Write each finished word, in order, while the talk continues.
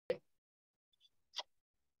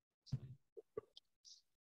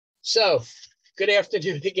So good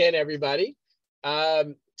afternoon again, everybody.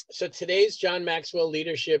 So today's John Maxwell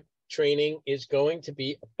leadership training is going to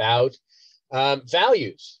be about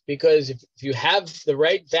values, because if you have the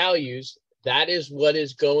right values, that is what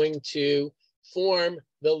is going to form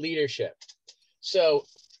the leadership. So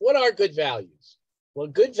what are good values? Well,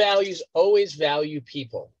 good values always value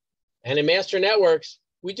people. And in Master Networks,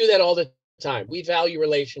 we do that all the time. We value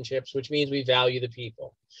relationships, which means we value the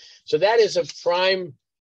people. So that is of prime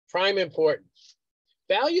importance.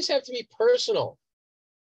 Values have to be personal.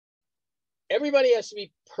 Everybody has to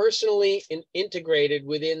be personally integrated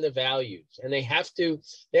within the values, and they have to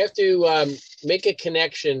make a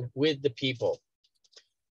connection with the people.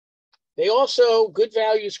 They also, good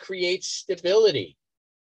values create stability.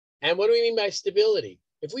 And what do we mean by stability?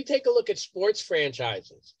 If we take a look at sports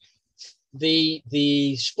franchises,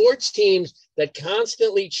 the sports teams that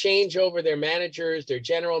constantly change over their managers, their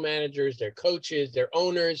general managers, their coaches, their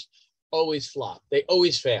owners, always flop. They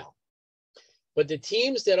always fail. But the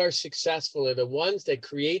teams that are successful are the ones that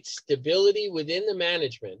create stability within the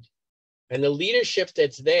management and the leadership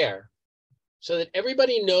that's there, so that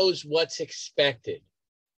everybody knows what's expected.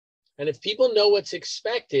 And if people know what's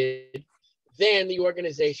expected, then the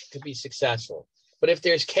organization could be successful. But if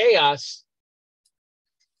there's chaos,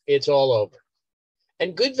 it's all over.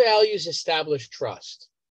 And good values establish trust,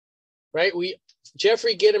 right?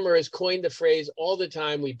 Jeffrey Gitomer has coined the phrase all the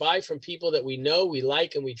time: we buy from people that we know, we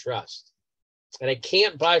like, and we trust. And I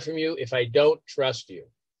can't buy from you if I don't trust you.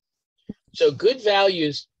 So good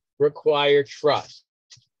values require trust.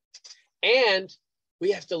 And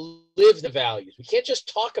we have to live the values. We can't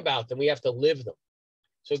just talk about them, we have to live them.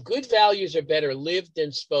 So good values are better lived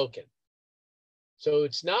than spoken. So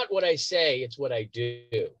it's not what I say, it's what I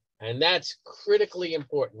do. And that's critically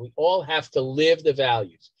important. We all have to live the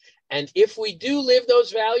values. And if we do live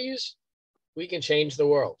those values, we can change the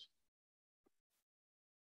world.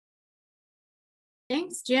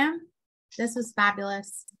 Thanks, Jim. This was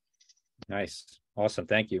fabulous. Nice. Awesome.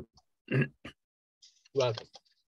 Thank you. Welcome.